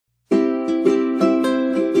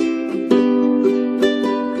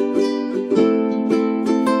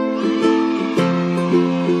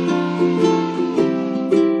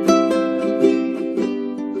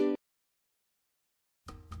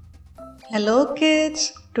Hello kids,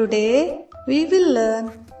 today we will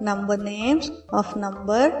learn number names of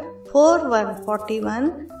number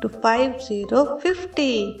 4141 to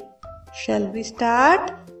 5050. Shall we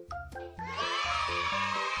start?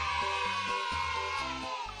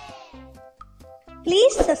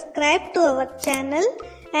 Please subscribe to our channel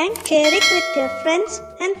and share it with your friends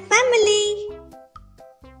and family.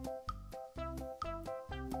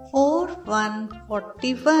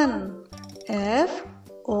 4141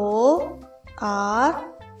 F-O-R-T-Y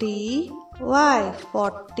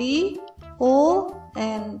 40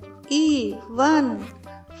 O-N-E 1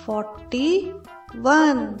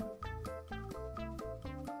 41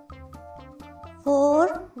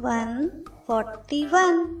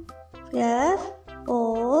 4141 F-O-R-T-Y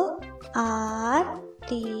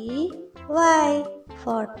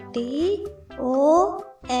 40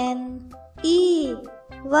 O-N-E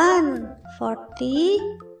 1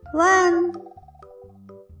 41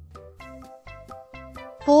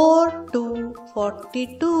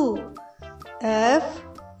 4242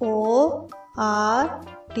 F-O-R-T-Y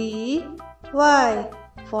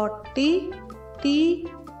 40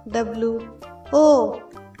 T-W-O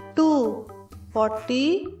 2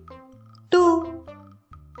 42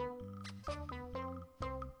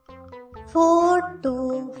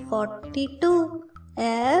 4242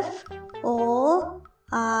 F-O-R-T-Y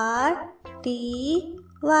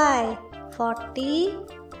 40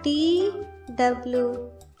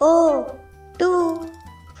 T-W-O 2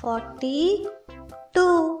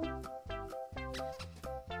 42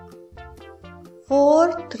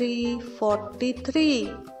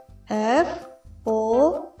 4343 F-O-R-T-Y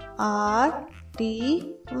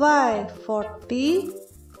 40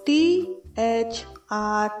 T-H-R-E-E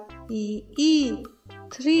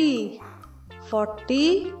 3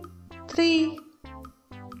 43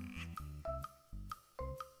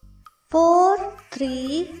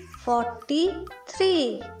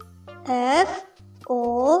 4343 F-O-R-T-Y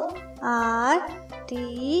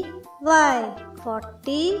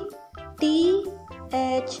 40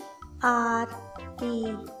 T-H-R-E-E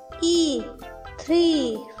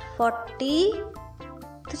 3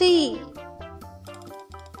 43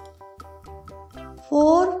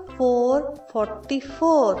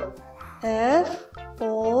 4444 F-O-R-T-Y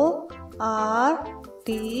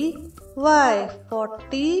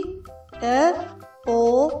 40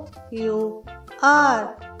 F-O-U-R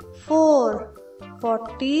 4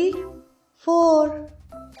 44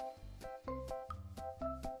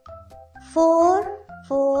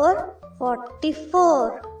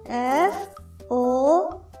 4444 F-O-R-T-Y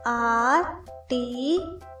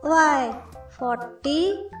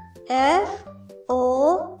 40 F-O-U-R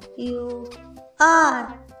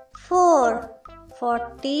 4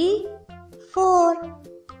 44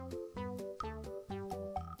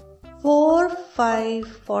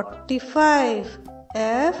 4545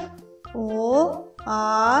 F-O-R-T-Y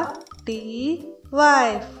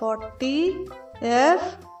 40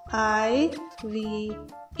 F-I-V-E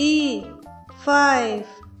 5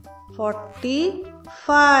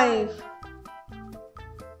 45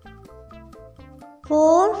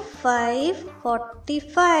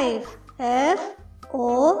 4545 F-O-R-T-Y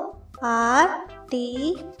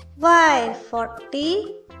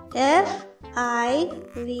 40 F-I-V-E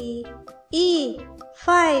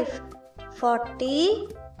 5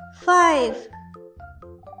 45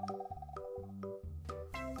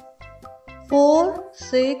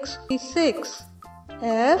 466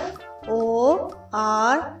 F-O-R-T-Y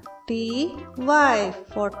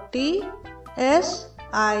 40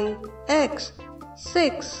 S-I-X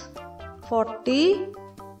 6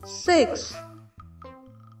 46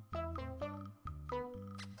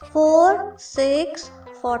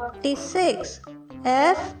 4646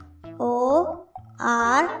 F-O-R-T-Y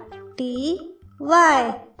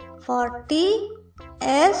 40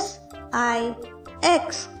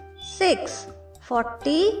 S-I-X 6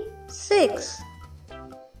 46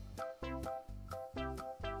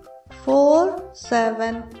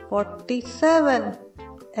 4747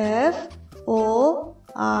 F-O-R-T-Y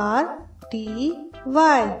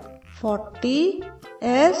 40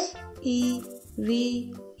 S-E-V-E-N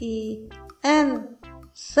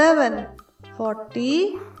 7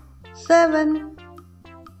 47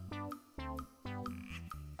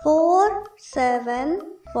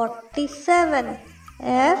 4747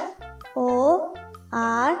 F-O-R-T-Y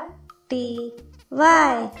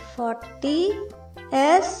 40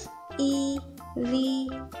 S-E-V-E-N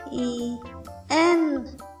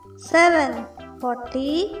 7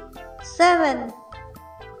 47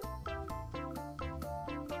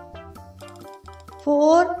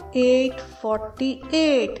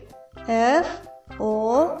 4848 F-O-R-T-Y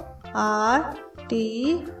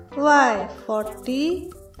Y. 40.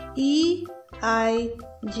 EIGHT.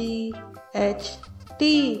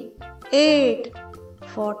 8.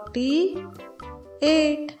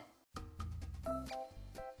 48.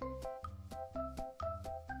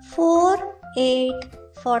 4 8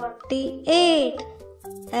 48.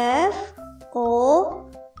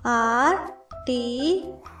 FORTY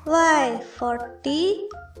 40.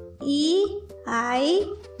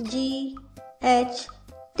 EIGHT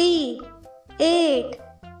 8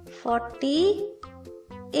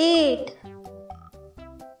 48.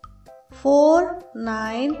 4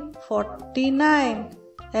 9 49.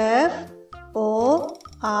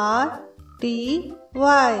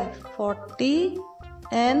 FORTY 40.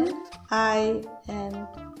 NINE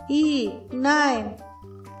 9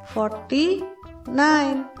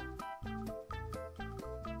 49.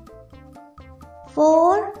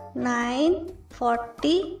 4 9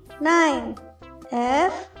 49.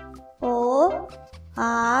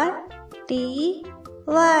 FORTY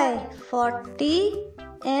 40.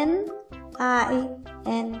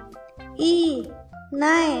 NINE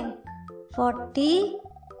 9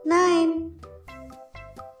 49.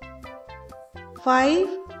 5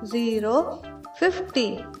 0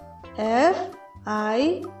 50.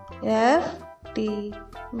 FIFTY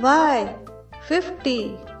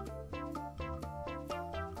 50.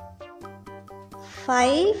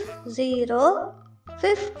 5 0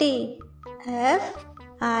 50.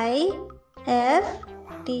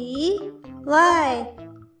 FIFTY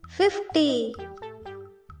 50.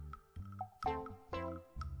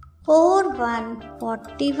 4 1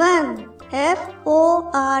 41.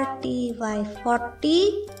 FORTY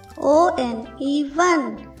 40. ONE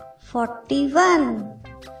 1 41.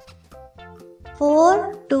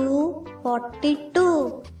 4 2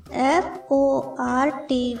 42.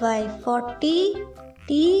 FORTY 40.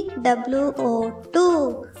 TWO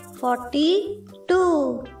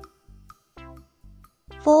 42.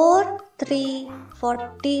 4 3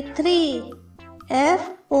 43.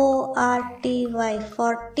 FORTY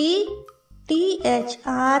 40.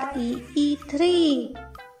 THREE 3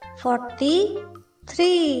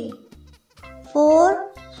 43.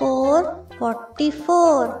 4 4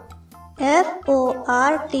 44.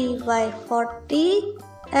 FORTY 40.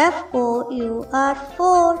 FOUR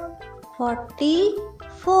 4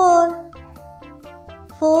 44.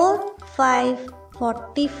 4 5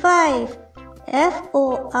 45.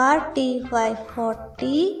 FORTY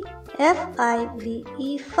 40. FIVE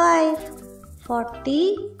 5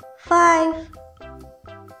 45.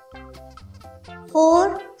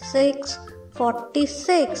 4 6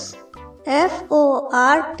 46.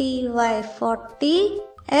 FORTY 40.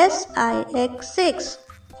 SIX 6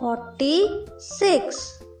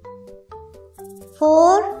 46.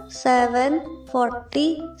 4 7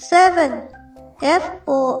 47.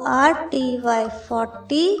 FORTY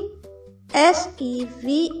 40.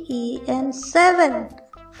 SEVEN 7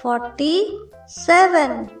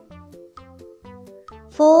 47.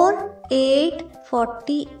 4 8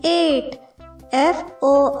 48.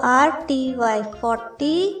 FORTY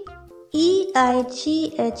 40.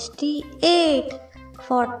 EIGHT 8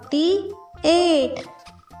 48.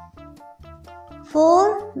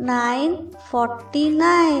 4 9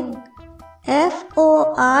 49.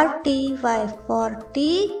 FORTY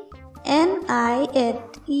 40. NINE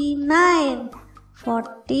 9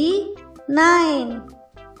 49.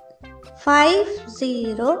 5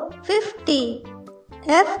 0 50.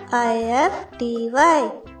 FIFTY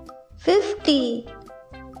 50.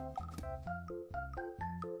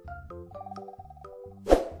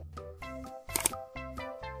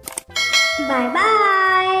 Bye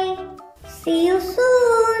bye. See you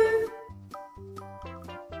soon.